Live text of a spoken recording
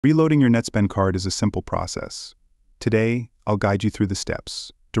Reloading your Netspend card is a simple process. Today, I'll guide you through the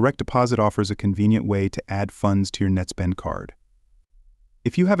steps. Direct deposit offers a convenient way to add funds to your Netspend card.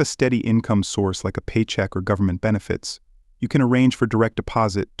 If you have a steady income source like a paycheck or government benefits, you can arrange for direct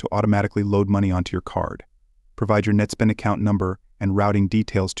deposit to automatically load money onto your card. Provide your Netspend account number and routing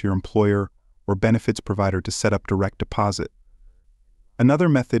details to your employer or benefits provider to set up direct deposit. Another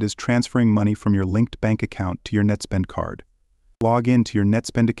method is transferring money from your linked bank account to your Netspend card. Log in to your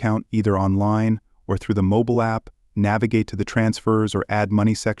Netspend account either online or through the mobile app, navigate to the Transfers or Add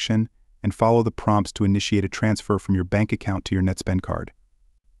Money section, and follow the prompts to initiate a transfer from your bank account to your Netspend card.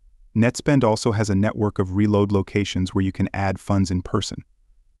 Netspend also has a network of reload locations where you can add funds in person.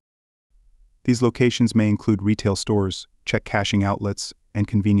 These locations may include retail stores, check cashing outlets, and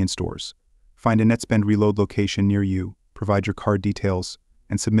convenience stores. Find a Netspend reload location near you, provide your card details,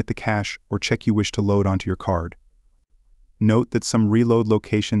 and submit the cash or check you wish to load onto your card. Note that some reload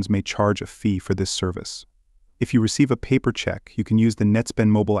locations may charge a fee for this service. If you receive a paper check, you can use the Netspend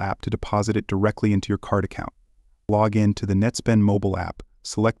mobile app to deposit it directly into your card account. Log in to the Netspend mobile app,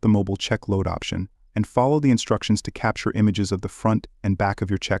 select the mobile check load option, and follow the instructions to capture images of the front and back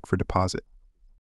of your check for deposit.